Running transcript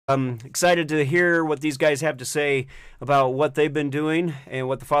Excited to hear what these guys have to say about what they've been doing and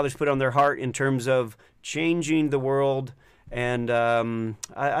what the Father's put on their heart in terms of changing the world. And I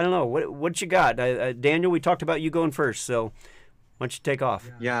don't know, what you got? Daniel, we talked about you going first, so why don't you take off?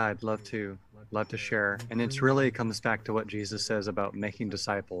 Yeah, I'd love to. Love to share. And it's really comes back to what Jesus says about making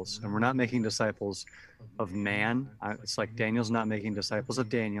disciples. And we're not making disciples of man. It's like Daniel's not making disciples of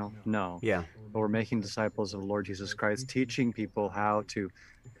Daniel. No. Yeah. But we're making disciples of the Lord Jesus Christ, teaching people how to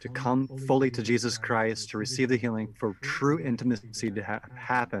come fully to Jesus Christ, to receive the healing, for true intimacy to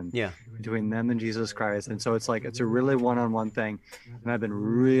happen between them and Jesus Christ. And so it's like, it's a really one-on-one thing. And I've been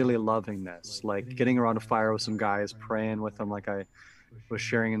really loving this, like getting around a fire with some guys, praying with them like I was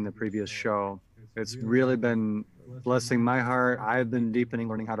sharing in the previous show. It's really been blessing my heart. I've been deepening,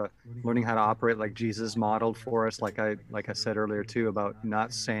 learning how to operate like Jesus modeled for us. Like I said earlier too, about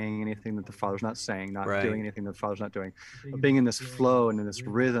not saying anything that the Father's not saying, not doing anything that the Father's not doing, but being in this flow and in this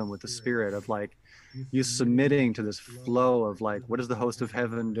rhythm with the Spirit of like you submitting to this flow of like, what is the host of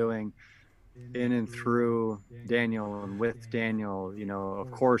heaven doing in and through Daniel and with Daniel, you know, of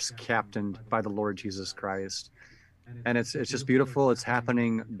course, captained by the Lord Jesus Christ. And it's just beautiful. It's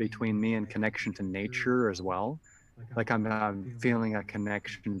happening between me and connection to nature as well. Like I'm feeling a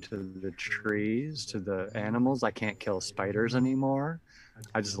connection to the trees, to the animals. I can't kill spiders anymore.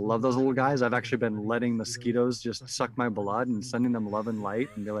 I just love those little guys. I've actually been letting mosquitoes just suck my blood and sending them love and light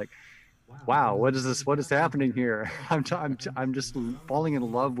and be like, wow, what is this? What is happening here? I'm just falling in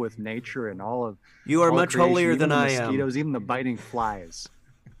love with nature and all of you are much creation, holier than I am. Mosquitoes, even the biting flies.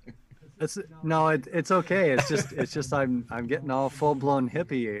 It's okay. It's just I'm getting all full blown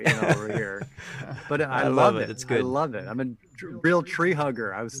hippie, you know, over here. But I love it. It's good. I love it. I'm a real tree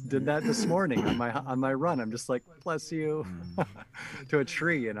hugger. Did that this morning on my run. I'm just like, bless you, to a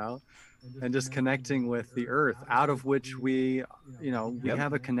tree, you know, and just connecting with the earth, out of which we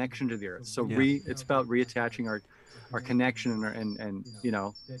have a connection to the earth. So it's about reattaching our connection and you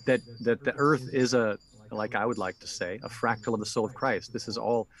know that the earth is like I would like to say, a fractal of the soul of Christ. This is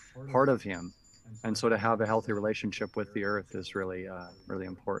all part of him. And so to have a healthy relationship with the earth is really, really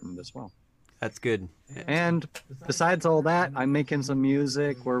important as well. That's good. And besides all that, I'm making some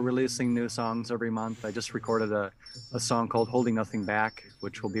music. We're releasing new songs every month. I just recorded a song called Holding Nothing Back,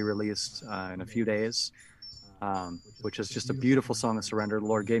 which will be released in a few days. Which is just a beautiful song of surrender. The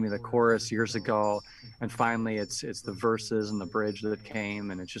Lord gave me the chorus years ago, and finally it's the verses and the bridge that came,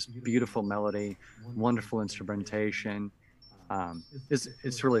 and it's just beautiful melody, wonderful instrumentation.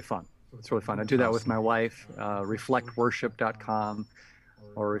 It's really fun. It's really fun. I do that with my wife. Reflectworship.com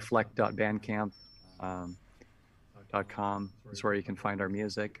or reflect.bandcamp.com is where you can find our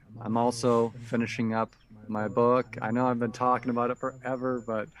music. I'm also finishing up my book. I know I've been talking about it forever,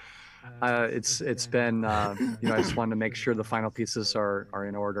 but it's been you know, I just wanted to make sure the final pieces are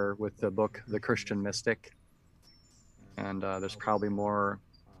in order with the book The Christian Mystic, and there's probably more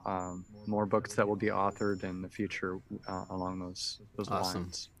books that will be authored in the future along those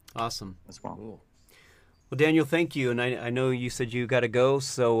lines. Awesome as well. Cool. Well, Daniel, thank you. And I know you said you got to go,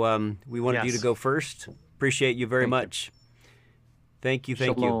 so we wanted you to go first. Appreciate you very much. Thank you.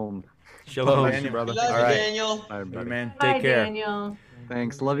 Shalom. Shalom. Daniel, brother. Love you, Daniel. All right, buddy. Man. Take care. Daniel.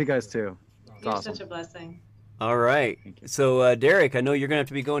 Thanks. Love you guys too. It's You're awesome. such a blessing. All right. So, Derek, I know you're going to have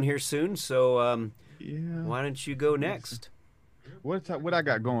to be going here soon, so why don't you go next? What I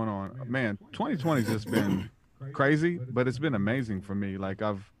got going on? Man, 2020's just been crazy, but it's been amazing for me. Like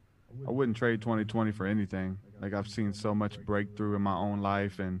I wouldn't trade 2020 for anything. Like I've seen so much breakthrough in my own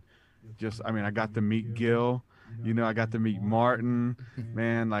life, and I got to meet Gil. You know, I got to meet Martin.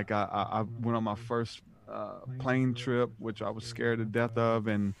 Man, like I went on my first plane trip, which I was scared to death of,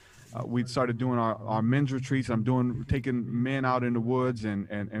 and we started doing our men's retreats. I'm taking men out in the woods and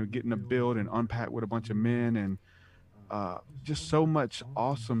getting to build and unpack with a bunch of men, and just so much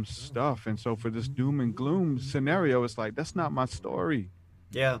awesome stuff. And so for this doom and gloom scenario, it's like, that's not my story.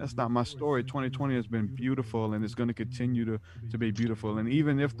 Yeah. That's not my story. 2020 has been beautiful, and it's going to continue to be beautiful. And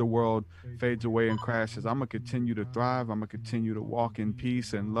even if the world fades away and crashes, I'm going to continue to thrive. I'm going to continue to walk in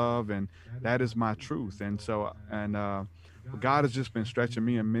peace and love, and that is my truth. And so, God has just been stretching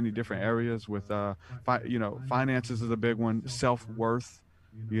me in many different areas with, finances is a big one, self-worth,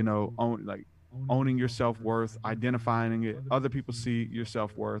 owning your self-worth, identifying it. Other people see your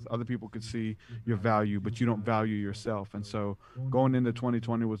self-worth. Other people could see your value, but you don't value yourself. And so going into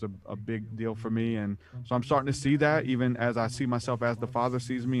 2020 was a big deal for me. And so I'm starting to see that, even as I see myself as the Father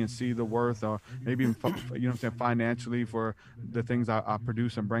sees me, and see the worth, or maybe even, financially, for the things I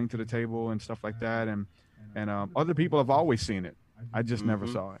produce and bring to the table and stuff like that. And other people have always seen it. I just never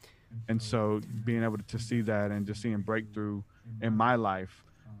saw it. And so being able to see that and just seeing breakthrough in my life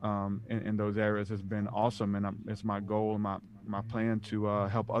in those areas has been awesome, and it's my goal and my plan to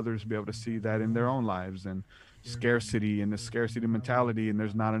help others be able to see that in their own lives, and scarcity and the scarcity mentality, and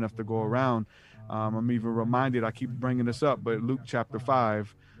there's not enough to go around. I'm even reminded, I keep bringing this up, but Luke chapter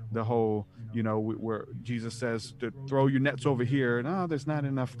 5, the whole, where Jesus says to throw your nets over here. No, there's not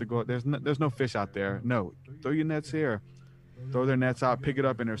enough to go. There's no fish out there. No, throw your nets here. Throw their nets out, pick it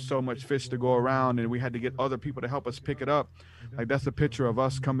up, and there's so much fish to go around, and we had to get other people to help us pick it up. Like, that's a picture of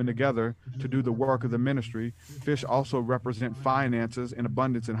us coming together to do the work of the ministry. Fish also represent finances and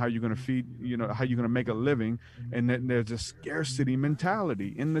abundance, and how you're going to feed, how you're going to make a living. And then there's a scarcity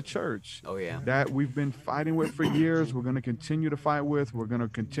mentality in the church. Oh, yeah. That we've been fighting with for years. We're going to continue to fight with. We're going to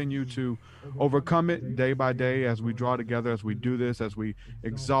continue to overcome it day by day as we draw together, as we do this, as we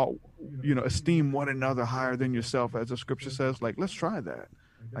exalt, esteem one another higher than yourself, as the scripture says. Like, let's try that.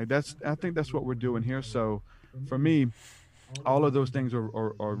 Like, I think that's what we're doing here. So for me, all of those things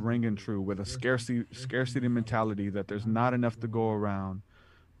are ringing true, with a scarcity mentality, that there's not enough to go around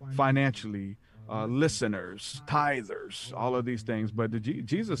financially, listeners, tithers, all of these things. But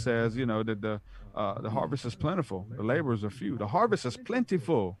Jesus says, that the harvest is plentiful, the laborers are few. The harvest is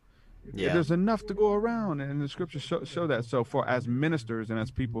plentiful. Yeah. There's enough to go around, and the scriptures show that. So for as ministers and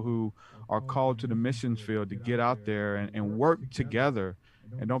as people who are called to the missions field, to get out there and work together,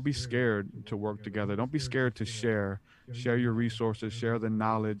 and don't be scared to work together. Don't be scared to share your resources, share the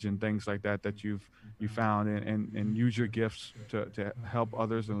knowledge and things like that you found, and use your gifts to help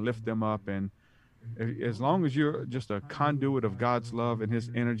others and lift them up. And as long as you're just a conduit of God's love and his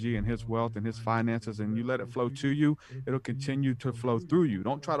energy and his wealth and his finances, and you let it flow to you, it'll continue to flow through you.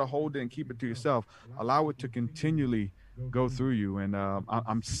 Don't try to hold it and keep it to yourself. Allow it to continually go through you. And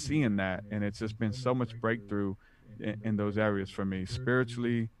I'm seeing that, and it's just been so much breakthrough in those areas for me,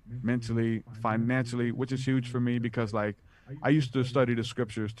 spiritually, mentally, financially, which is huge for me, because like I used to study the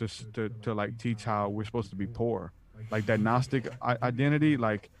scriptures to like teach how we're supposed to be poor, like that Gnostic identity.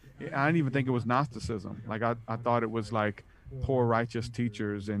 Like, I didn't even think it was Gnosticism. Like, I thought it was like poor righteous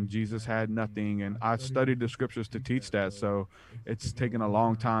teachers, and Jesus had nothing. And I studied the scriptures to teach that. So it's taken a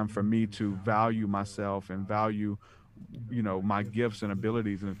long time for me to value myself and value, my gifts and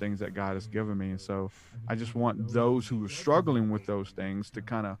abilities and the things that God has given me. And so I just want those who are struggling with those things to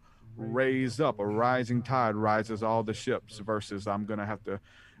kind of raise up. A rising tide rises all the ships, versus I'm going to have to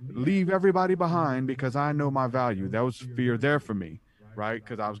leave everybody behind because I know my value. That was fear there for me. Right?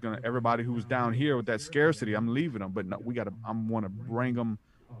 Because I was everybody who was down here with that scarcity, I'm leaving them. But no, I want to bring them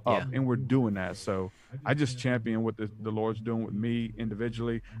up, and we're doing that. So I just champion what the Lord's doing with me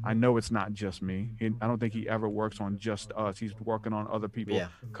individually. I know it's not just me. I don't think he ever works on just us. He's working on other people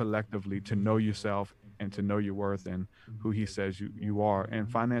collectively, to know yourself and to know your worth and who he says you are.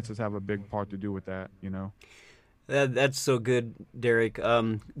 And finances have a big part to do with that, That's so good, Derek.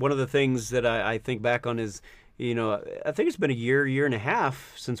 One of the things that I think back on is, I think it's been a year and a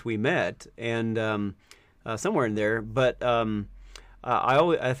half since we met, and somewhere in there. But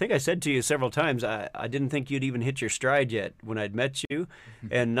I think I said to you several times, I didn't think you'd even hit your stride yet when I'd met you,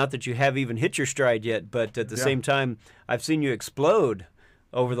 and not that you have even hit your stride yet, but at the same time, I've seen you explode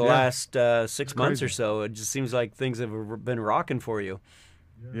over the last 6 months or so. It just seems like things have been rocking for you.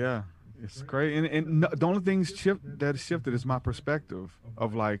 Yeah. It's great. And the only thing that shifted is my perspective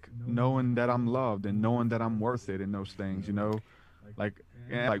of like knowing that I'm loved and knowing that I'm worth it in those things, like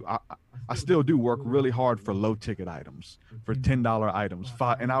I still do work really hard for low ticket items, for $10 items,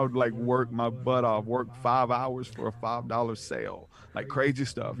 and I would like work my butt off, work 5 hours for a $5 sale, like crazy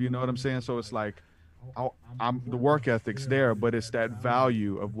stuff. You know what I'm saying? So it's like, the work ethic's there, but it's that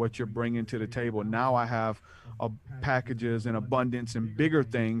value of what you're bringing to the table. Now I have packages and abundance and bigger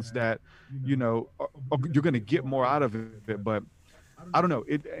things that, you're going to get more out of it. But I don't know,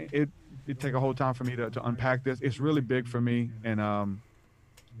 it take a whole time for me to unpack this. It's really big for me. And,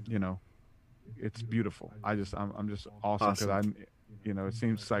 it's beautiful. I'm just awesome. Because it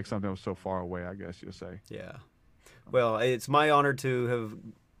seems like something that was so far away, I guess you'll say. Yeah. Well, it's my honor to have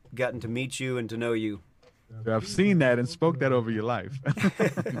gotten to meet you and to know you. I've seen that and spoke that over your life.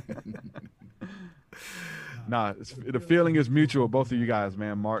 Nah, the feeling is mutual, both of you guys,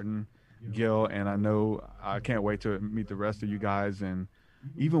 man. Martin, Gil, and I can't wait to meet the rest of you guys. And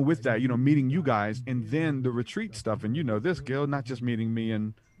even with that, meeting you guys, and then the retreat stuff. And this, Gil, not just meeting me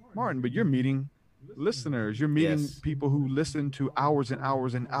and Martin, but you're meeting listeners. You're meeting people who listen to hours and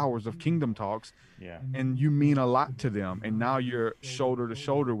hours and hours of Kingdom Talks. Yeah. And you mean a lot to them. And now you're shoulder to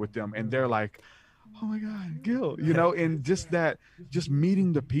shoulder with them. And they're like, oh my God, Gil, and just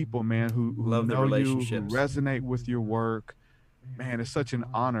meeting the people, man, who know you, who resonate with your work, man, it's such an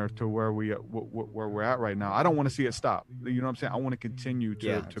honor to where where we're at right now. I don't want to see it stop. You know what I'm saying? I want to continue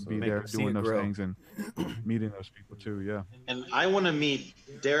to be there doing those things and meeting those people too. Yeah. And I want to meet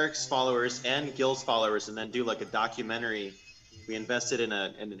Derek's followers and Gil's followers, and then do like a documentary. We invested in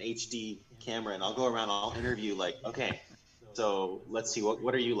an HD camera, and I'll go around. I'll interview like, okay, so let's see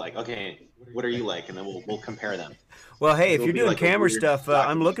what are you like? Okay, what are you like? And then we'll compare them. Well, hey, if you're doing like camera stuff,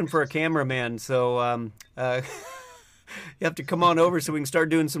 I'm looking for a cameraman. So you have to come on over so we can start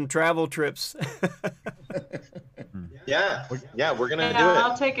doing some travel trips. Yeah, we're gonna do it.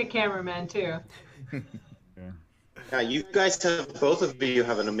 I'll take a cameraman too. Yeah, you guys have, both of you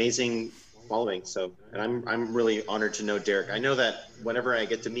have an amazing following. So, and I'm really honored to know Derek. I know that whenever I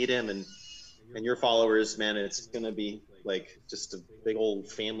get to meet him and your followers, man, it's gonna be like just a big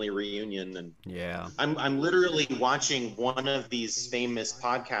old family reunion. And yeah, I'm literally watching one of these famous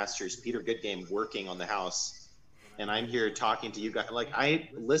podcasters, Peter Goodgame, working on the house, and I'm here talking to you guys. Like, I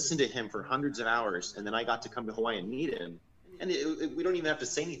listened to him for hundreds of hours, and then I got to come to Hawaii and meet him, and we don't even have to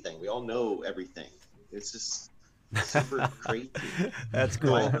say anything. We all know everything. It's just super crazy. That's cool.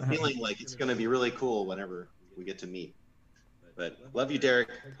 So I have a feeling like it's going to be really cool whenever we get to meet. But love you, Derek.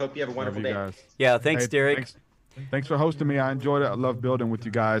 Hope you have a wonderful day. Guys. Yeah, thanks, Derek. Thanks for hosting me. I enjoyed it. I love building with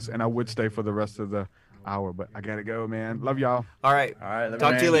you guys, and I would stay for the rest of the hour, but I gotta go, man. Love y'all. All right.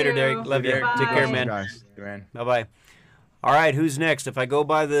 Talk to you later, Derek. Love you. Bye. Take care, man. Guys. Bye-bye. All right, who's next? If I go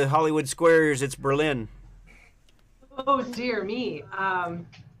by the Hollywood Squares, it's Berlin. Oh, dear me.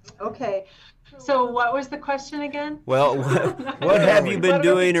 Okay. So what was the question again? Well, what have you been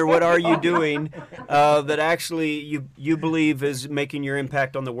doing, or what are you doing that actually you believe is making your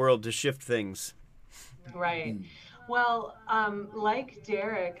impact on the world to shift things? Right. Well, like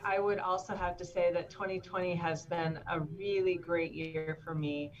Derek, I would also have to say that 2020 has been a really great year for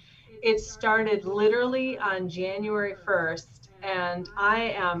me. It started literally on January 1st, and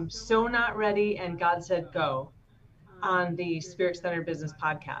I am so not ready, and God said go on the Spirit Centered Business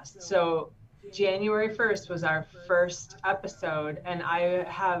podcast. So January 1st was our first episode, and I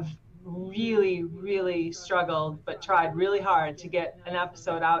have really, really struggled, but tried really hard to get an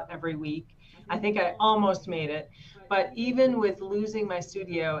episode out every week. I think I almost made it, but even with losing my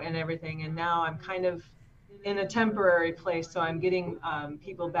studio and everything, and now I'm kind of in a temporary place, so I'm getting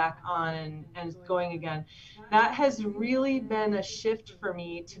people back on and going again. That has really been a shift for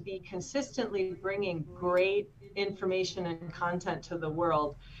me to be consistently bringing great information and content to the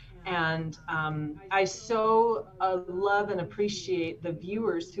world. And I so love and appreciate the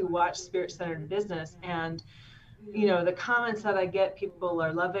viewers who watch Spirit Centered Business. And, you know, the comments that I get, people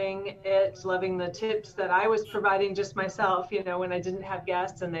are loving it, loving the tips that I was providing just myself, you know, when I didn't have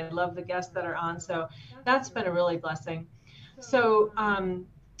guests, and they love the guests that are on. So that's been a really blessing. So,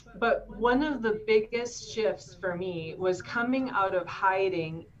 but one of the biggest shifts for me was coming out of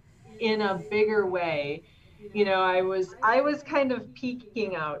hiding in a bigger way. You know, I was kind of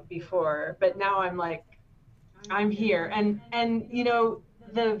peeking out before, but now I'm like, I'm here. And you know,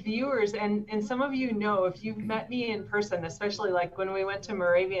 the viewers and some of you know, if you've met me in person, especially like when we went to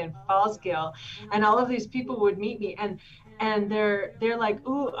Moravian Falls, Gil, and all of these people would meet me and they're like,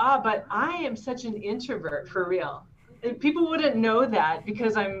 ooh, but I am such an introvert for real. People wouldn't know that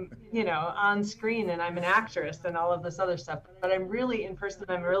because I'm, you know, on screen and I'm an actress and all of this other stuff, but I'm really in person,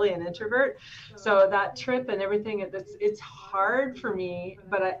 I'm really an introvert. So that trip and everything, it's hard for me,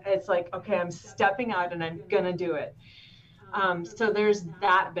 but it's like, okay, I'm stepping out and I'm gonna do it. So there's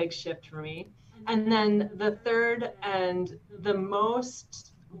that big shift for me. And then the third and the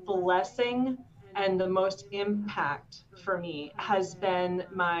most blessing and the most impact for me has been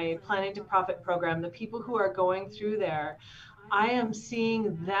my Planning to Profit program. The people who are going through there, I am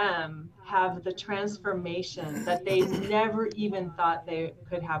seeing them have the transformation that they never even thought they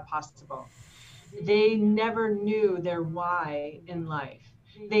could have possible. They never knew their why in life.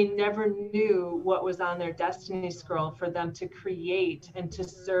 They never knew what was on their destiny scroll for them to create and to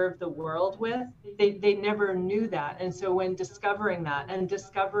serve the world with. They never knew that. And so when discovering that and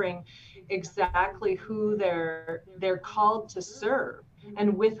discovering exactly who they're called to serve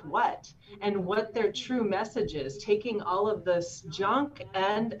and with what and what their true message is, taking all of this junk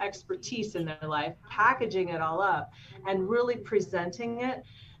and expertise in their life, packaging it all up and really presenting it,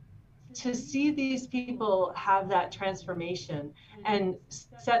 to see these people have that transformation and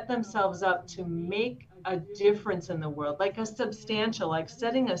set themselves up to make a difference in the world, like a substantial, like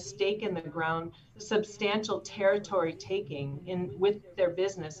setting a stake in the ground, substantial territory taking in with their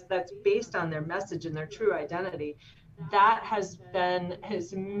business that's based on their message and their true identity, that has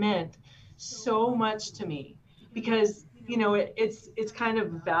meant so much to me. Because, you know, it's kind of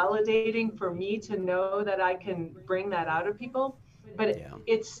validating for me to know that I can bring that out of people. But Yeah.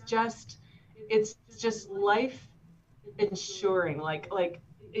 it's just life ensuring,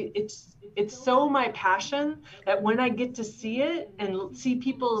 it's so my passion that when I get to see it and see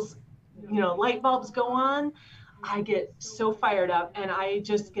people's, you know, light bulbs go on, I get so fired up, and I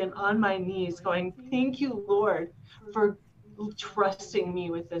just get on my knees going, thank you, Lord, for trusting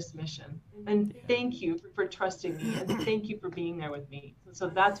me with this mission. And thank you for trusting me, and thank you for being there with me. So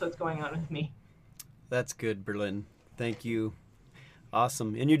that's what's going on with me. That's good, Berlin. Thank you.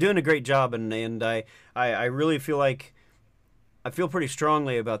 Awesome. And you're doing a great job, and I really feel like I feel pretty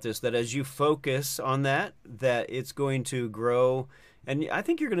strongly about this, that as you focus on that it's going to grow, and I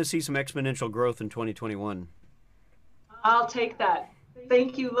think you're going to see some exponential growth in 2021. I'll take that.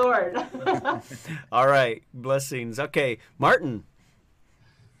 Thank you, Lord. All right. Blessings. Okay. Martin.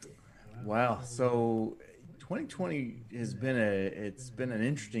 Wow. So 2020 has been an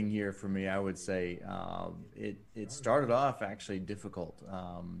interesting year for me, I would say. It started off actually difficult.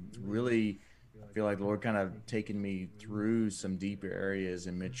 Really, I feel like the Lord kind of taken me through some deeper areas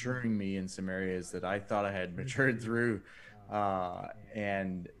and maturing me in some areas that I thought I had matured through.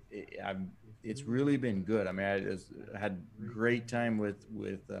 And it's really been good. I mean, I had great time with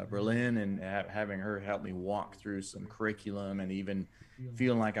Berlin, and having her help me walk through some curriculum, and even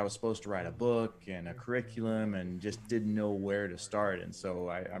feeling like I was supposed to write a book and a curriculum and just didn't know where to start. And so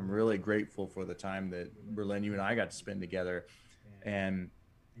I'm really grateful for the time that Berlin, you and I got to spend together. And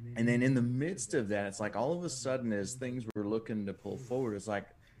then in the midst of that, it's like all of a sudden, as things were looking to pull forward, it's like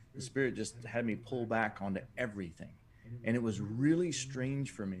the Spirit just had me pull back onto everything. And it was really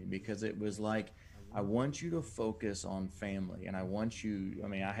strange for me, because it was like, I want you to focus on family. And I want you, I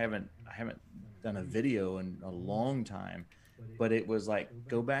mean, I haven't done a video in a long time, but it was like,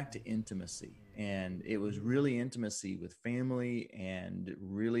 go back to intimacy. And it was really intimacy with family, and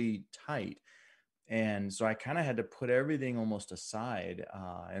really tight. And so I kind of had to put everything almost aside.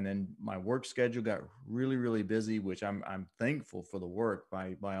 And then my work schedule got really, really busy, which I'm thankful for the work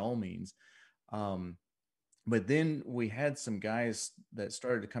by all means. But then we had some guys that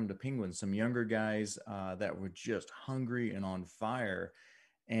started to come to Penguin, some younger guys that were just hungry and on fire.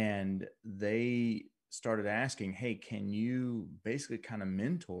 And they started asking, hey, can you basically kind of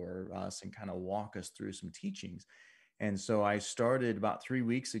mentor us and kind of walk us through some teachings? And so I started about 3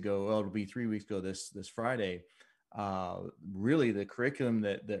 weeks ago. Well, it'll be 3 weeks ago this Friday. Really, the curriculum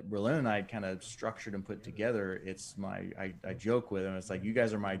that Berlin and I kind of structured and put together. It's I joke with them. It's like, you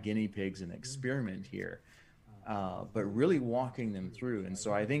guys are my guinea pigs in experiment here, but really walking them through. And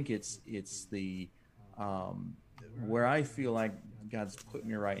so I think it's the where I feel like God's put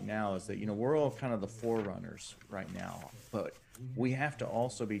me right now is that, you know, we're all kind of the forerunners right now, but we have to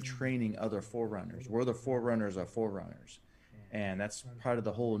also be training other forerunners. We're the forerunners of forerunners. And that's part of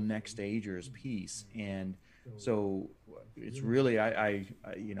the whole next agers piece. And so it's really,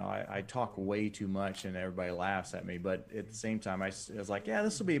 I talk way too much and everybody laughs at me, but at the same time, I was like, yeah,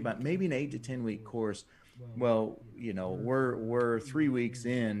 this will be about maybe an 8 to 10 week course. Well, you know, we're 3 weeks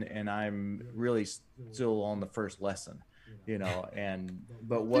in, and I'm really still on the first lesson. You know,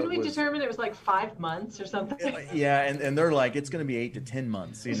 but what didn't we determine it was like 5 months or something? Yeah, and they're like, it's going to be 8 to 10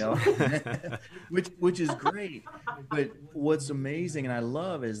 months, you know, which is great. But what's amazing and I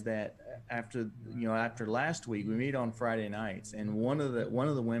love is that after last week, we meet on Friday nights, and one of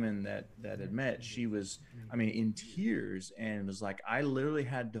the women that had met, she was, I mean, in tears, and was like, I literally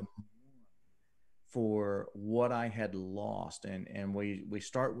had to for what I had lost. And we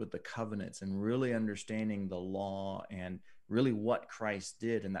start with the covenants and really understanding the law and really what Christ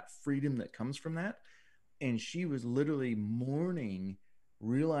did and that freedom that comes from that. And she was literally mourning,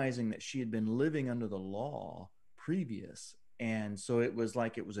 realizing that she had been living under the law previous. And so it was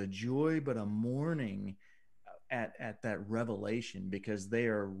like, it was a joy, but a mourning at that revelation, because they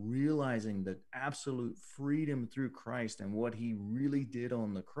are realizing the absolute freedom through Christ and what he really did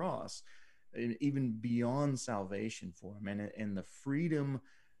on the cross, even beyond salvation for them, and the freedom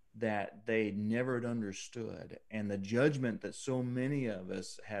that they never had understood, and the judgment that so many of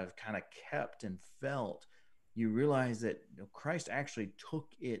us have kind of kept and felt. You realize that Christ actually took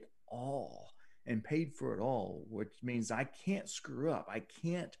it all and paid for it all, which means I can't screw up. I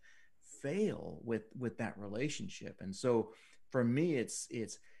can't fail with that relationship. And so for me,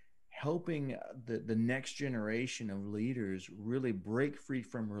 it's helping the next generation of leaders really break free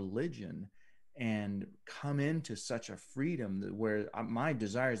from religion and come into such a freedom that where my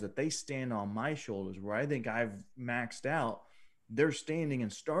desire is that they stand on my shoulders. Where I think I've maxed out, they're standing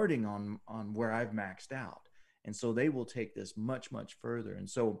and starting on where I've maxed out. And so they will take this much, much further. And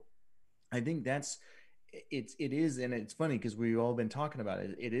so I think that's it is, and it's funny because we've all been talking about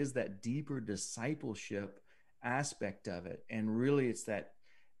it. It is that deeper discipleship aspect of it, and really, it's that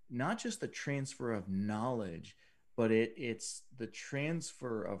not just the transfer of knowledge, but it's the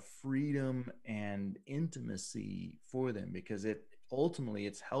transfer of freedom and intimacy for them, because it ultimately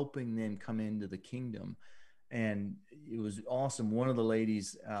it's helping them come into the kingdom. And it was awesome. One of the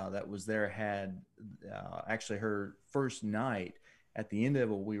ladies that was there had actually her first night at the end of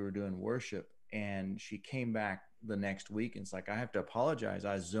it. We were doing worship, and she came back the next week, and it's like, I have to apologize,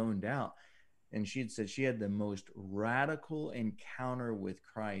 I zoned out. And she had said she had the most radical encounter with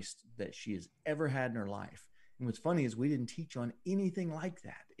Christ that she has ever had in her life. And what's funny is we didn't teach on anything like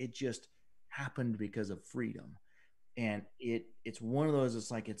that. It just happened because of freedom. And it's one of those,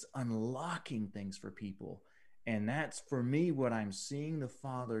 it's like it's unlocking things for people. And that's, for me, what I'm seeing the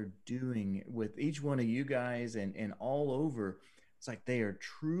Father doing with each one of you guys and all over. It's like they are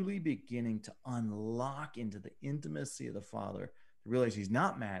truly beginning to unlock into the intimacy of the Father, to realize he's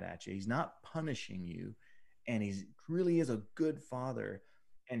not mad at you, he's not punishing you, and he really is a good Father,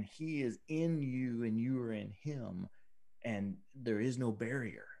 and he is in you and you are in him, and there is no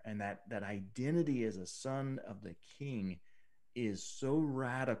barrier. And that identity as a son of the King is so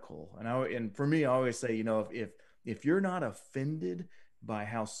radical. And for me, I always say, you know, if you're not offended by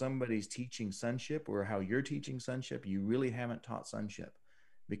how somebody's teaching sonship or how you're teaching sonship, you really haven't taught sonship,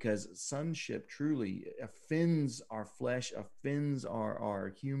 because sonship truly offends our flesh, offends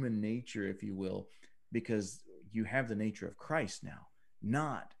our human nature, if you will, because you have the nature of Christ now,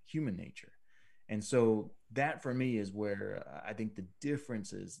 not human nature. And so that for me is where I think the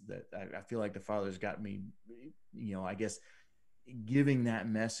difference is, that I feel like the Father's got me, you know, I guess, giving that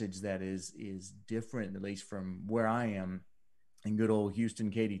message that is different, at least from where I am in good old Houston,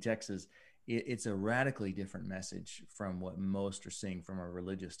 Katy, Texas. It's a radically different message from what most are seeing from a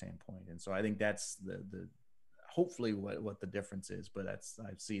religious standpoint. And so I think that's the hopefully what the difference is, but I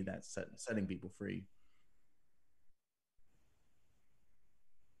see that setting people free.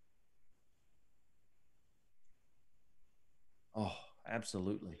 Oh,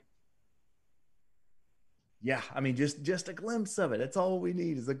 absolutely. Yeah, I mean, just a glimpse of it. That's all we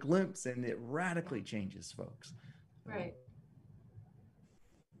need, is a glimpse, and it radically changes folks. Right.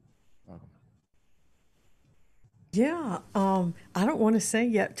 Yeah, I don't want to say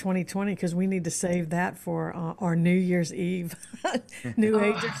yet 2020, because we need to save that for our New Year's Eve New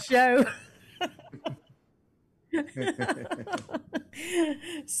Agers show.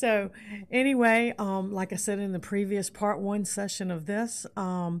 So anyway, like I said in the previous part 1 session of this,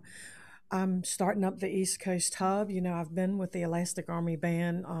 I'm starting up the East Coast Hub. You know, I've been with the Elastic Army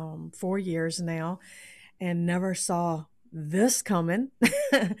Band 4 years now, and never saw this coming.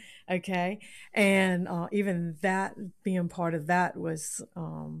 Okay. And even that, being part of that was,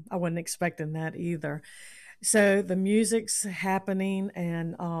 I wasn't expecting that either. So the music's happening,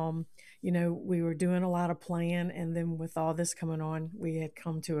 and you know, we were doing a lot of playing, and then with all this coming on, we had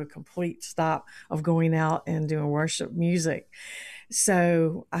come to a complete stop of going out and doing worship music.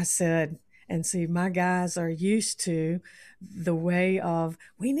 So I said, and see, my guys are used to the way of,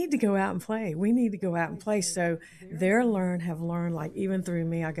 we need to go out and play. We need to go out and play. So have learned, like even through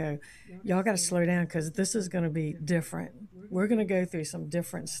me, I go, y'all got to slow down, because this is going to be different. We're going to go through some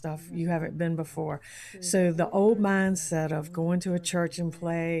different stuff you haven't been before. So the old mindset of going to a church and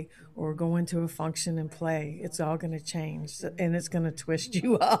play, or going to a function and play, it's all going to change, and it's going to twist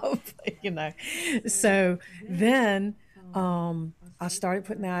you up, you know. So then I started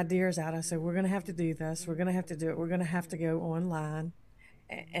putting the ideas out. I said, we're going to have to do this. We're going to have to do it. We're going to have to go online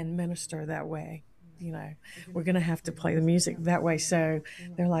and minister that way. You know, we're going to have to play the music that way. So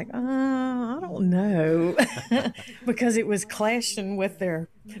they're like, I don't know, because it was clashing with their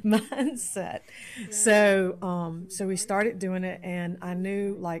mindset. So, so we started doing it, and I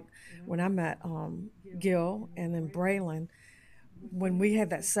knew, like, when I met Gil and then Braylon, when we had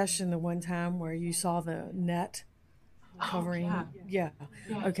that session the one time where you saw the net covering. Oh, yeah.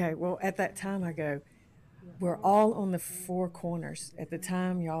 Okay. Well, at that time, I go, we're all on the 4 corners. At the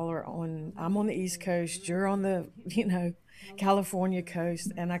time, y'all are I'm on the East Coast, you're on the, you know, California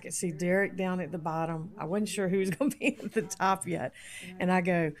coast, and I could see Derek down at the bottom. I wasn't sure who was going to be at the top yet. And I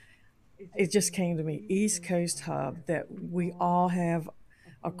go, it just came to me, East Coast Hub, that we all have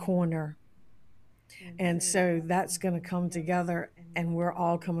a corner. And so that's going to come together, and we're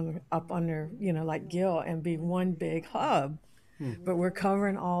all coming up under, you know, like Gil, and be one big hub. But we're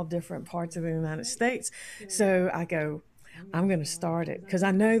covering all different parts of the United States. So I go, I'm going to start it, because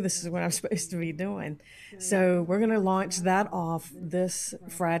I know this is what I'm supposed to be doing. So we're going to launch that off this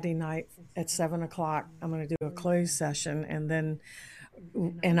Friday night at 7 o'clock. I'm going to do a closed session, and then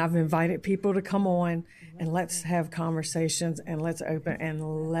and I've invited people to come on and let's have conversations and let's open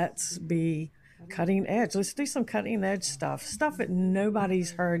and let's be cutting edge. Let's do some cutting edge stuff that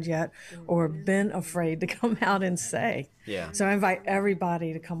nobody's heard yet or been afraid to come out and say. Yeah. So I invite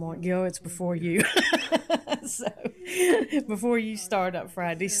everybody to come on. Gil, it's before you. So before you start up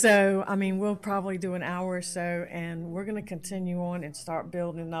Friday. So, I mean, we'll probably do an hour or so, and we're going to continue on and start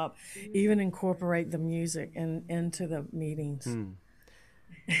building up, even incorporate the music into the meetings.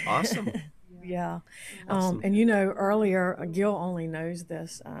 Awesome. Yeah. Awesome. And earlier, Gil only knows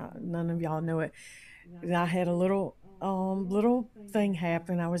this. None of y'all know it. I had a little thing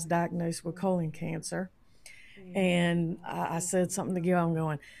happen. I was diagnosed with colon cancer. And I said something to Gil. I'm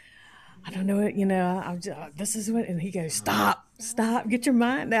going, I don't know it, this is what, and he goes, stop, get your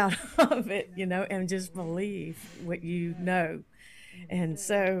mind out of it, and just believe what you know. And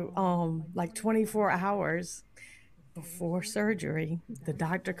so, like 24 hours before surgery, the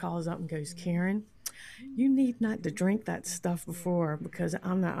doctor calls up and goes, Karen, you need not to drink that stuff before because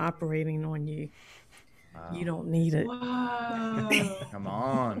I'm not operating on you. Wow. You don't need it. Wow. Come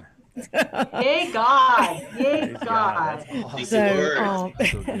on. Yay, God. Yay, God. Awesome. So,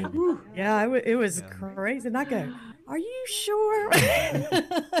 yeah, it was crazy. And I go, are you sure?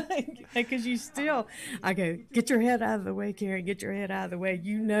 Because I go, get your head out of the way, Karen, get your head out of the way.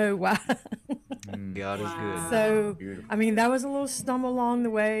 You know why. God is good. So, Beautiful. I mean, that was a little stumble along the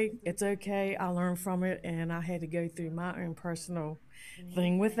way. It's okay. I learned from it, and I had to go through my own personal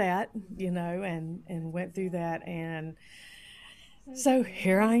thing with that, and went through that. And so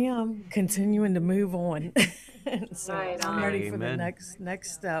here I am, continuing to move on. So Right I'm on. ready for the Amen.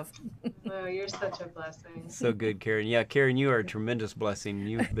 next step. Oh, you're such a blessing. So good, Karen. Yeah, Karen, you are a tremendous blessing.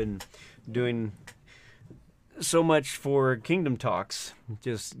 You've been doing so much for Kingdom Talks,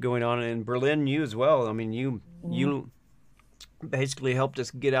 just going on in Berlin. You as well. I mean, you basically helped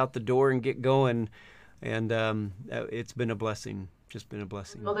us get out the door and get going, and it's been a blessing. Just been a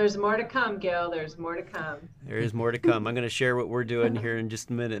blessing. Well, there's more to come, Gil. There's more to come. There is more to come. I'm going to share what we're doing here in just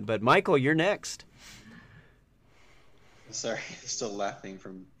a minute. But Michael, you're next. Sorry, I'm still laughing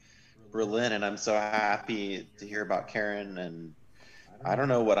from Berlin, and I'm so happy to hear about Karen. And I don't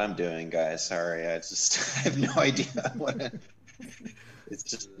know what I'm doing, guys. Sorry, I have no idea what. It's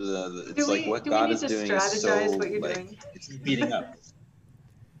just it's like what God is doing is so like it's speeding up.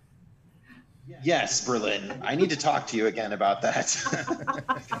 Yes, Berlin. I need to talk to you again about that.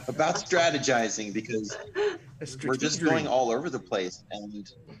 About strategizing, because we're just going all over the place and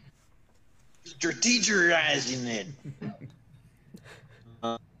strategizing it.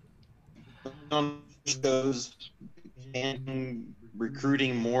 Shows and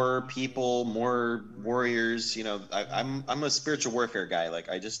recruiting more people, more warriors. I'm a spiritual warfare guy. Like,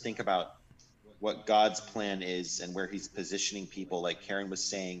 I just think about what God's plan is and where he's positioning people, like Karen was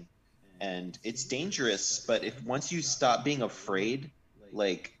saying. And it's dangerous, but once you stop being afraid,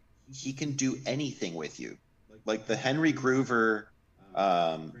 like, he can do anything with you. Like the Henry Groover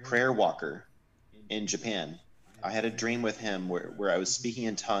prayer walker in Japan. I had a dream with him where I was speaking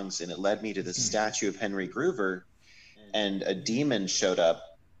in tongues, and it led me to the statue of Henry Groover, and a demon showed up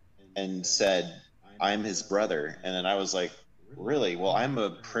and said, I'm his brother. And then I was like, really? Well, I'm a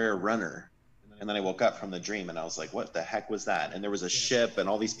prayer runner. And then I woke up from the dream and I was like, what the heck was that? And there was a ship and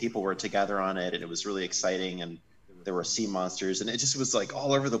all these people were together on it, and it was really exciting, and there were sea monsters, and it just was like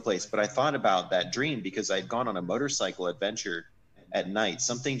all over the place. But I thought about that dream because I'd gone on a motorcycle adventure at night.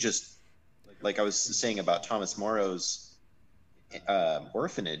 Something just, like I was saying about Thomas Morrow's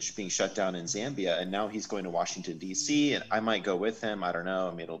orphanage being shut down in Zambia, and now he's going to Washington, D.C., and I might go with him. I don't know.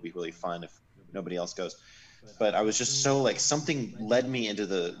 I mean, it'll be really fun if nobody else goes. But I was just so like, something led me into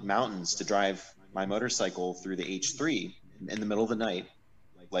the mountains to drive my motorcycle through the H3 in the middle of the night,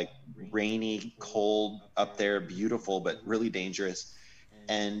 like rainy, cold up there, beautiful, but really dangerous.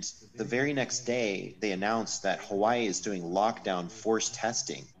 And the very next day, they announced that Hawaii is doing lockdown forced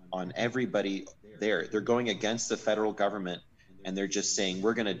testing on everybody there. They're going against the federal government, and they're just saying,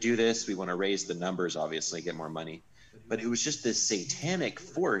 we're going to do this. We want to raise the numbers, obviously, get more money. But it was just this satanic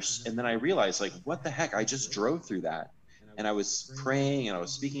force. And then I realized, like, what the heck? I just drove through that. And I was praying and I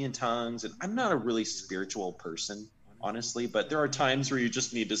was speaking in tongues. And I'm not a really spiritual person, honestly, but there are times where you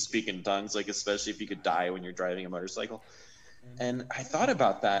just need to speak in tongues, like especially if you could die when you're driving a motorcycle. And I thought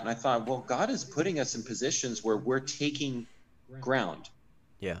about that, and I thought, well, God is putting us in positions where we're taking ground.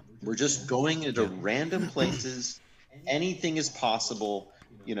 Yeah. We're just going into random places. Anything is possible.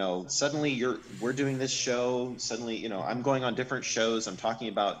 Suddenly we're doing this show. Suddenly, I'm going on different shows. I'm talking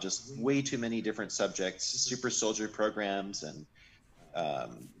about just way too many different subjects, super soldier programs, and,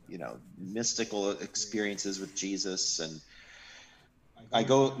 mystical experiences with Jesus. And I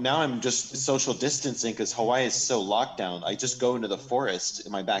go now. I'm just social distancing because Hawaii is so locked down. I just go into the forest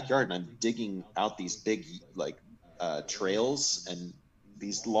in my backyard and I'm digging out these big trails and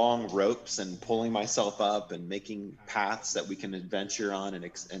these long ropes and pulling myself up and making paths that we can adventure on and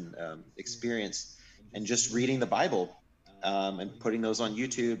experience, and just reading the Bible and putting those on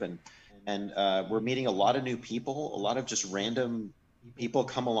YouTube. And we're meeting a lot of new people, a lot of just random people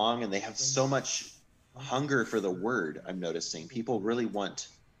come along, and they have so much hunger for the word. I'm noticing people really want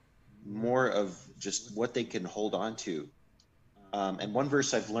more of just what they can hold on to. And one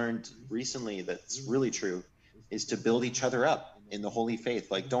verse I've learned recently that's really true is to build each other up in the holy faith.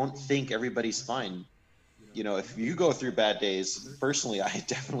 Like, don't think everybody's fine. You know, if you go through bad days, personally, I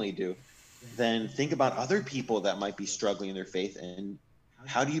definitely do, then think about other people that might be struggling in their faith. And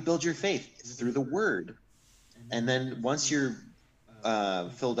how do you build your faith? Through the word. And then once you're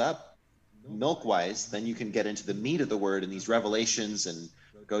filled up milk wise, then you can get into the meat of the word and these revelations and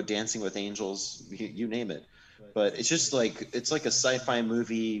go dancing with angels, you name it. But it's just like, it's like a sci-fi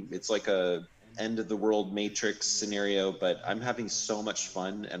movie. It's like a end of the world Matrix scenario, but I'm having so much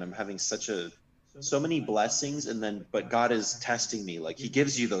fun and I'm having so many blessings. And then, but God is testing me. Like, he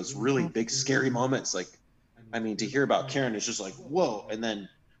gives you those really big, scary moments. Like, I mean, to hear about Karen, it's just like, whoa. And then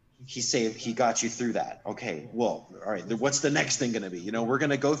he got you through that. Okay, whoa. All right. What's the next thing going to be? You know, we're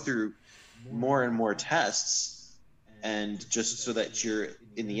going to go through more and more tests, and just so that you're,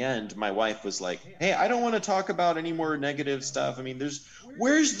 in the end, my wife was like, hey, I don't want to talk about any more negative stuff. I mean,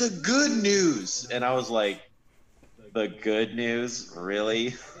 where's the good news? And I was like, the good news?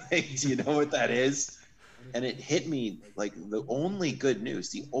 Really? Do you know what that is? And it hit me like, the only good news,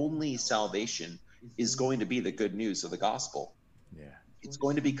 the only salvation is going to be the good news of the gospel. Yeah. It's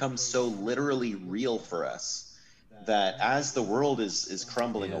going to become so literally real for us that as the world is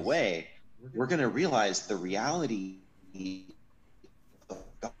crumbling away, we're going to realize the reality of the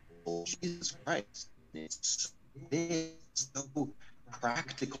gospel of Jesus Christ. It's so big, so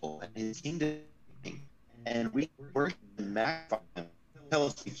practical, and his kingdom. And we worship and magnify him. Tell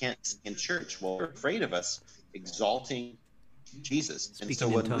us we can't sing in church. Well, they're afraid of us exalting Jesus. And so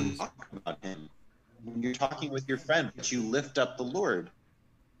when we talk about him, when you're talking with your friend, but you lift up the Lord,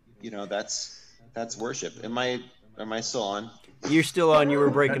 you know, that's worship. Am I still on? You're still on. You were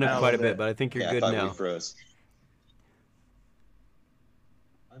breaking up quite a bit, but I think you're good I now. We froze.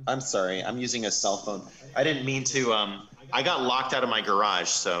 I'm sorry. I'm using a cell phone. I didn't mean to. I got locked out of my garage,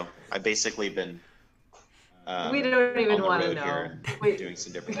 so I've basically been. We don't even want to know. Doing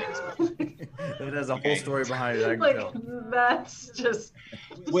some different things. It has a whole story behind it. I can like tell. that's just.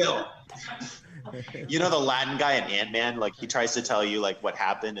 Will. You know the Latin guy in Ant-Man, like he tries to tell you like what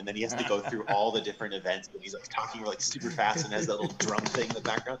happened, and then he has to go through all the different events, and he's like talking like super fast and has that little drum thing in the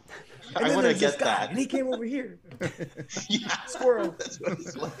background. I want to get that. And he came over here. Yeah, squirrel. That's what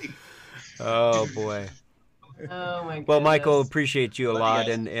he's like. Oh boy. Oh my goodness. Well, Michael, appreciate you a lot,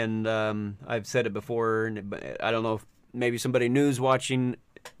 and I've said it before, and I don't know if maybe somebody new's watching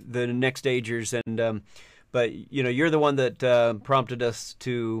the Next Agers, and but you know, you're the one that prompted us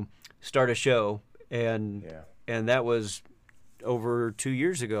to start a show, and that was over 2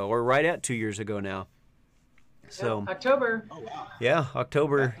 years ago, or right at 2 years ago now. So October. Oh, wow. Yeah,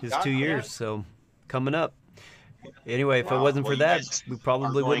 October is 2 years, so coming up. Anyway, if it wasn't for that, we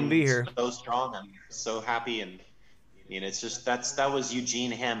probably wouldn't be here. So strong, I'm so happy, and I mean, it's just that was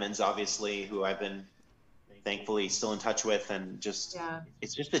Eugene Hammonds, obviously, who I've been thankfully still in touch with, and just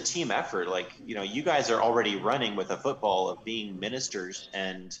it's just a team effort. Like, you know, you guys are already running with a football of being ministers,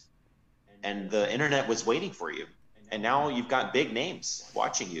 and the internet was waiting for you, and now you've got big names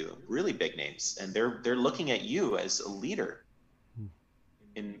watching you, really big names, and they're looking at you as a leader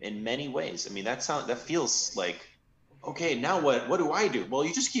in many ways. I mean, that feels like, okay, now what do I do? Well,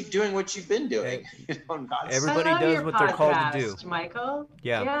 you just keep doing what you've been doing. Everybody does what they're called to do. Michael.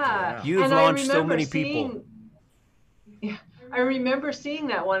 Yeah. You've launched so many people. Yeah, I remember seeing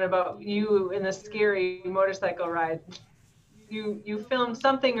that one about you in the scary motorcycle ride. You filmed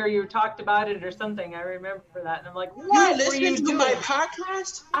something, or you talked about it or something. I remember that, and I'm like, what You're were you listening to doing? my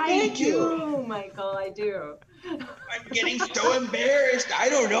podcast? I do, Michael. I do. I'm getting so embarrassed. I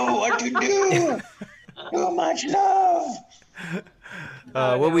don't know what to do. So much love.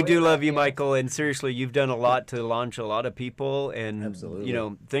 Well, we do love you, Michael, and seriously, you've done a lot to launch a lot of people, and Absolutely. You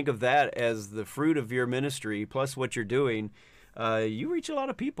know, think of that as the fruit of your ministry, plus what you're doing. You reach a lot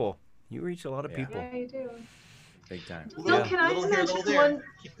of people. You reach a lot of people. Yeah, you do. Big time. So can I mention one?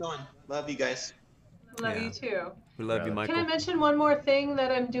 Keep going. Love you guys. Love you too. We love you, Michael. Can I mention one more thing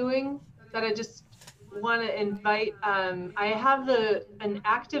that I'm doing that I just want to invite, I have an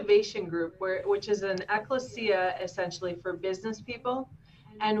activation group which is an ecclesia essentially for business people.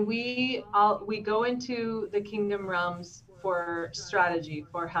 And we go into the kingdom realms for strategy,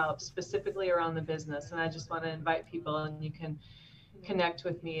 for help, specifically around the business. And I just want to invite people, and you can connect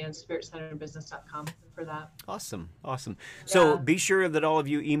with me at spiritcenteredbusiness.com for that. Awesome. Yeah. So be sure that all of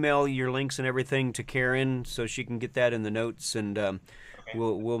you email your links and everything to Karen so she can get that in the notes, and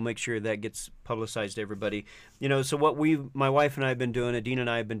we'll make sure that gets publicized to everybody. So what my wife and I have been doing, Adina and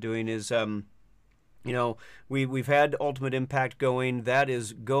I have been doing is, we've had Ultimate Impact going. That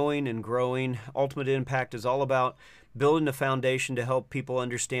is going and growing. Ultimate Impact is all about building a foundation to help people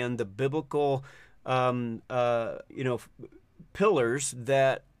understand the biblical, pillars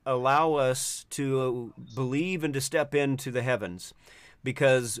that allow us to believe and to step into the heavens,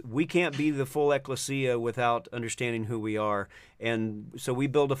 because we can't be the full ecclesia without understanding who we are. And so we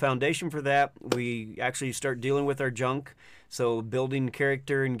build a foundation for that. We actually start dealing with our junk, so building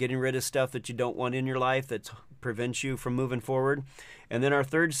character and getting rid of stuff that you don't want in your life that prevents you from moving forward. And then our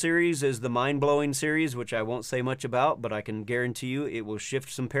third series is the mind-blowing series, which I won't say much about, but I can guarantee you it will shift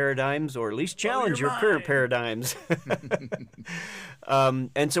some paradigms, or at least challenge your current paradigms.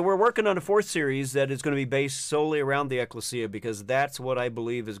 And so we're working on a fourth series that is going to be based solely around the ecclesia, because that's what I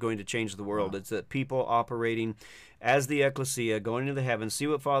believe is going to change the world. It's that people operating as the ecclesia, going into the heavens, see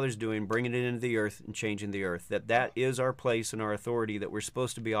what Father's doing, bringing it into the earth and changing the earth. That is our place and our authority that we're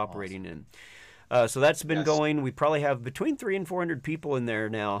supposed to be operating in. So that's been going. We probably have between 300 and 400 people in there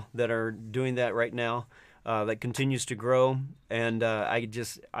now that are doing that right now. That continues to grow, and I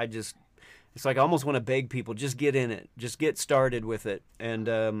just, it's like I almost want to beg people, just get in it, just get started with it, and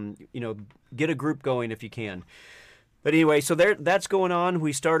get a group going if you can. But anyway, so that's going on.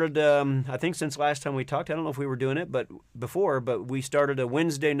 We started, I think since last time we talked, I don't know if we were doing it, but we started a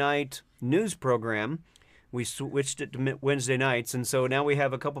Wednesday night news program. We switched it to Wednesday nights, and so now we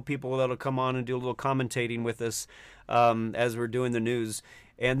have a couple people that'll come on and do a little commentating with us as we're doing the news.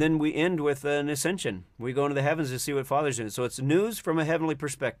 And then we end with an ascension. We go into the heavens to see what Father's doing. So it's news from a heavenly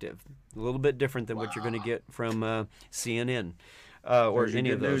perspective, a little bit different than what you're going to get from CNN or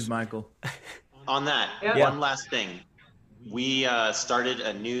any of those. News, Michael. On that, one last thing. We started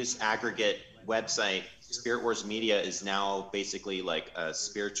a news aggregate website. Spirit Wars Media is now basically like a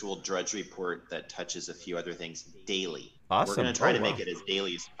spiritual drudge report that touches a few other things daily. Awesome. We're going to try to make it as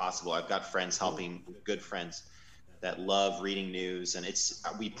daily as possible. I've got friends helping, good friends that love reading news, and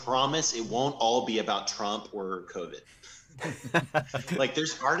we promise it won't all be about Trump or COVID. Like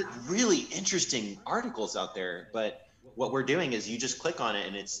there's really interesting articles out there, but what we're doing is you just click on it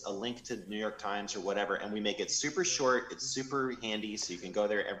and it's a link to the New York Times or whatever, and we make it super short. It's super handy, so you can go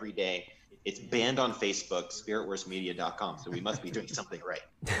there every day. It's banned on Facebook, spiritwarsmedia.com, so we must be doing something right.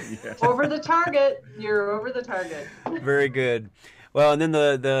 Yeah. Over the target. You're over the target. Very good. Well, and then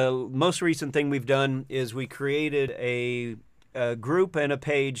the most recent thing we've done is we created a group and a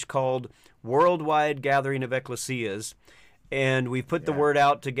page called Worldwide Gathering of Ecclesias, and we've put the word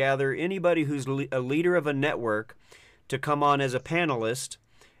out to gather anybody who's a leader of a network to come on as a panelist,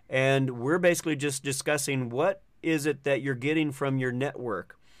 and we're basically just discussing what is it that you're getting from your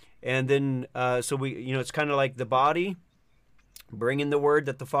network. And then, so we, it's kind of like the body bringing the word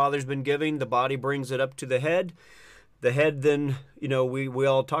that the Father's been giving. The body brings it up to the head. The head then, we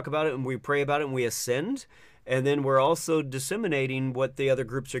all talk about it and we pray about it and we ascend. And then we're also disseminating what the other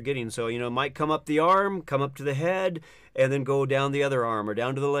groups are getting. So, it might come up the arm, come up to the head, and then go down the other arm or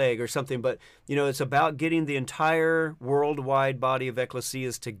down to the leg or something. But, it's about getting the entire worldwide body of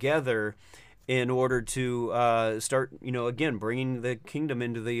ecclesias together in order to start, again, bringing the kingdom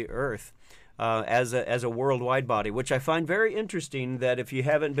into the earth as a worldwide body, which I find very interesting. That if you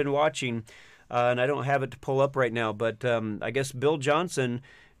haven't been watching, and I don't have it to pull up right now, but I guess Bill Johnson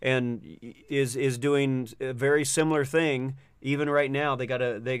is doing a very similar thing. Even right now, they got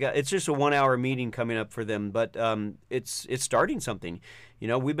it's just a 1 hour meeting coming up for them, but it's starting something.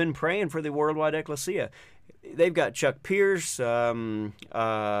 We've been praying for the worldwide ecclesia. They've got Chuck Pierce. I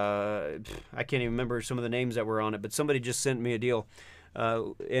can't even remember some of the names that were on it, but somebody just sent me a deal.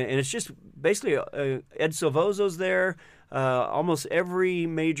 And it's just basically Ed Silvoso's there. Almost every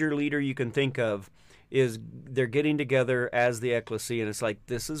major leader you can think of they're getting together as the ecclesia, and it's like,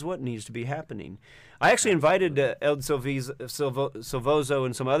 this is what needs to be happening. I actually invited Ed Silvoso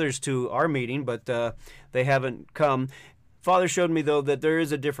and some others to our meeting, but they haven't come. Father showed me, though, that there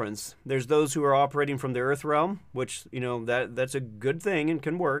is a difference. There's those who are operating from the earth realm, which, that's a good thing and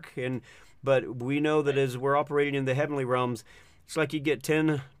can work. But we know that as we're operating in the heavenly realms, it's like you get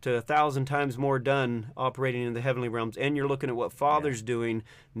 10 to 1,000 times more done operating in the heavenly realms. And you're looking at what Father's doing,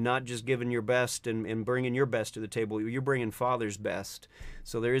 not just giving your best and bringing your best to the table. You're bringing Father's best.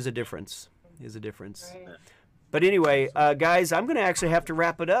 So there is a difference. Right. But anyway, guys, I'm going to actually have to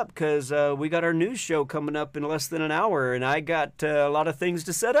wrap it up because we got our news show coming up in less than an hour, and I got a lot of things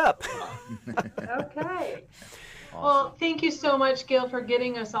to set up. Okay. Awesome. Well, thank you so much, Gil, for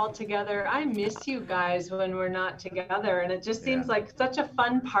getting us all together. I miss you guys when we're not together, and it just seems like such a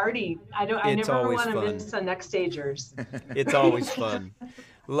fun party. I never want to miss a Next Stagers. It's always fun.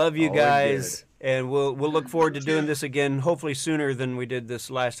 Love you guys, and we'll look forward to doing this again, hopefully sooner than we did this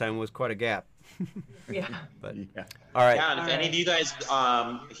last time. It was quite a gap. Yeah. But all right. Yeah, and if any of you guys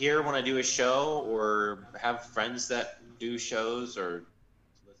here want to do a show or have friends that do shows or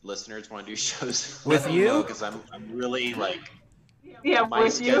listeners want to do shows with you, because I'm really like my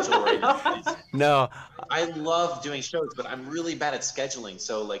schedule right now. No, I love doing shows, but I'm really bad at scheduling.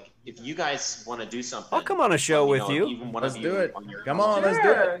 So like, if you guys want to do something, I'll come on a show with you. Even one let's of do you it. Come on, let's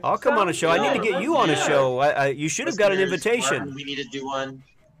do it. I'll come on a show. I need to get you on a show. You should have got an invitation. Martin, we need to do one.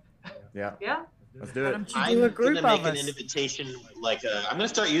 Yeah. Let's do it. I'm going to make an invitation. Like, I'm going to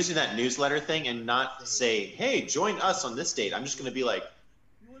start using that newsletter thing and not say, "Hey, join us on this date." I'm just going to be like,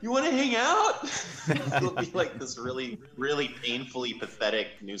 "You want to hang out?" It'll be like this really, really painfully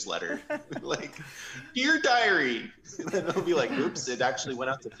pathetic newsletter. Like, dear diary. And then it'll be like, "Oops, it actually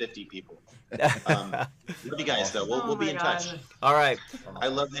went out to 50 people." Love you guys, though. We'll be in touch. All right. I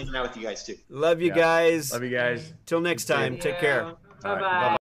love hanging out with you guys too. Love you guys. Love you guys. Till next time. Take care. Bye-bye.